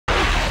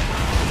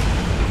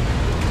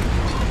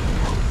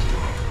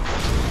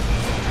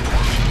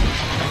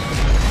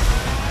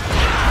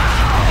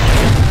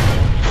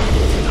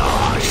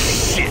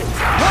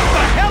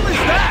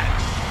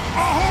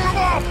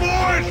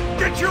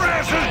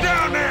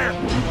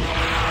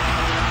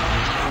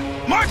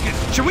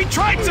Should we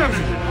try to...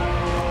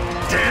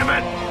 Damn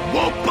it!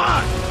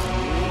 Whoop-a!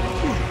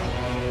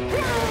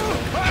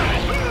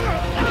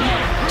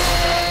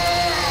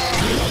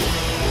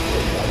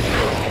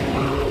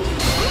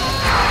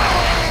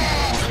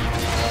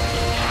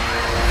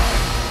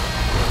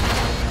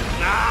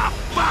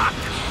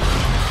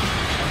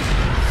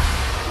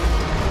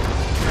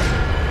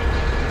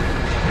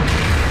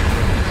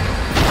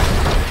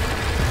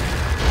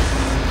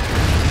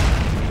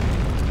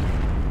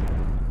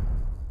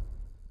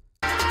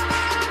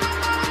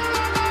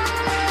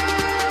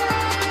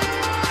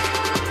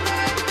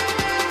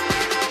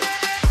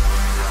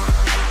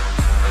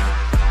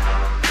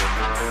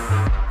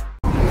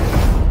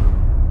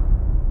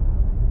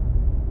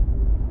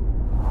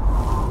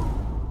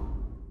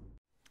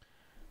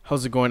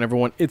 How's it going,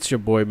 everyone? It's your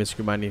boy Mr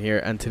Caymanian here,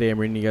 and today I'm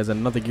bringing you guys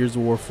another Gears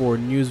of War 4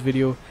 news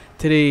video.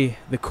 Today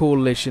the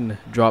Coalition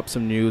dropped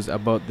some news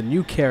about the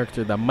new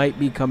character that might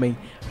be coming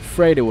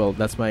Friday. Well,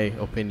 that's my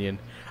opinion.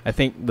 I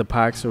think the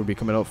packs will be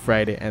coming out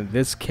Friday, and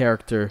this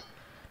character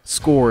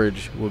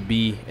Skorge will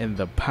be in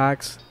the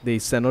packs. They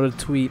sent out a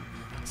tweet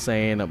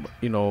saying about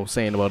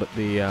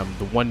the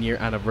 1 year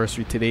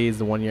anniversary. Today is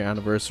the 1 year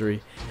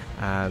anniversary,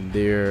 and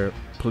they're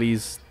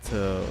pleased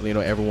to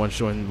everyone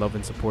showing love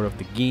and support of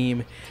the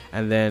game.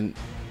 And then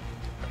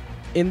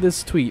in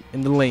this tweet,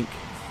 in the link,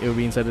 it will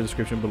be inside the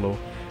description below,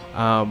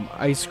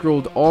 I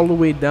scrolled all the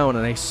way down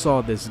and I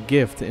saw this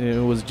gift, and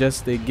it was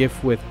just a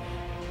gift with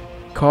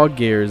COG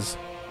gears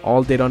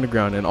all dead on the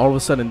ground, and all of a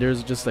sudden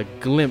there's just a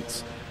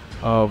glimpse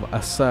of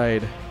a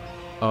side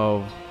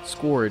of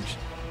Skorge,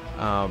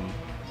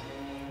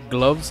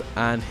 gloves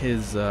and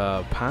his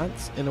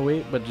pants in a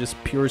way, but just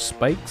pure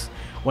spikes.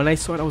 When I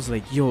saw it, I was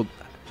like, yo,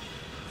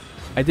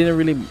 I didn't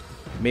really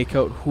make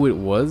out who it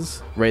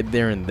was right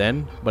there and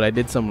then, but I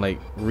did some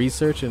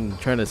research and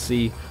trying to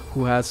see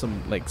who has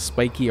some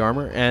spiky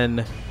armor,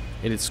 and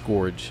it is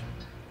Skorge.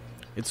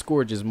 It's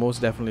Skorge. Is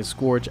most definitely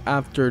Skorge.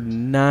 After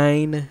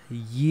 9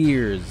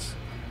 years,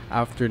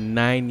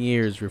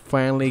 we're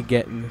finally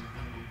getting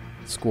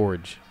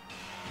Skorge.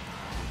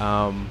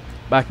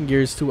 Back in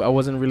Gears 2, I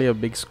wasn't really a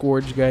big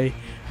Skorge guy.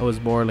 I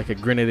was more like a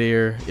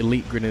Grenadier,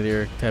 elite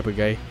Grenadier type of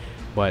guy,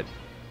 but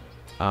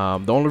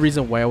the only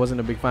reason why I wasn't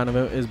a big fan of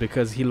him is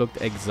because he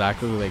looked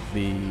exactly like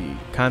the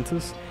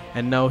Kantus,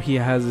 and now he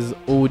has his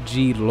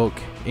OG look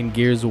in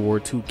Gears of War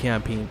 2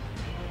 campaign.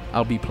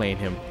 I'll be playing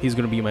him. He's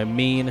going to be my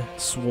main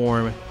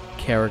swarm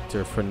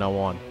character from now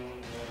on,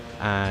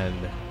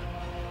 and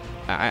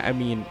I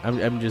mean,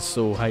 I'm just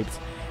so hyped.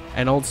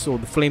 And also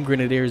the Flame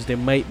Grenadiers, they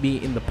might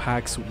be in the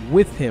packs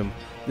with him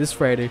this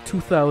Friday.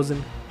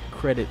 2,000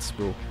 credits,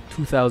 bro.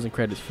 2,000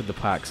 credits for the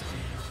packs.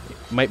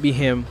 It might be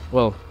him.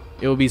 Well,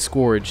 it will be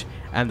Skorge,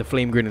 and the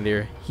Flame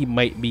Grenadier, he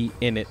might be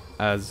in it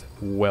as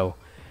well.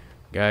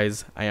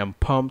 Guys, I am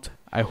pumped.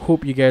 I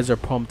hope you guys are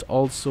pumped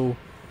also.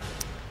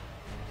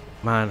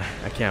 Man,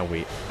 I can't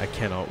wait. I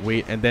cannot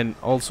wait. And then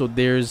also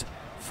there's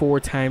 4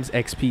 times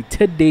XP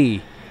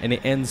today, and it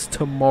ends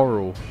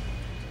tomorrow.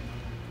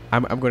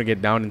 I'm gonna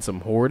get down in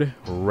some Horde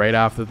right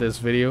after this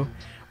video,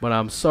 but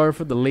I'm sorry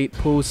for the late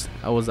post.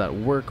 I was at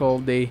work all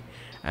day,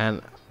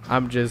 and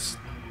I'm just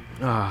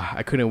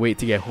I couldn't wait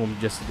to get home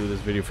just to do this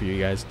video for you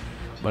guys.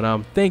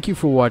 But thank you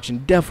for watching.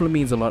 Definitely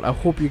means a lot. I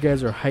hope you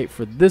guys are hyped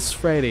for this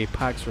Friday.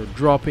 Packs are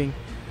dropping.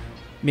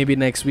 Maybe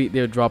next week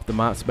they'll drop the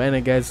maps. But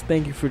anyway, guys,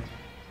 thank you for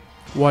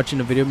watching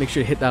the video. Make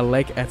sure to hit that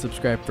like and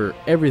subscribe for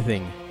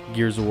everything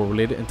Gears of War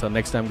related. Until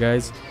next time,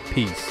 guys,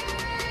 peace.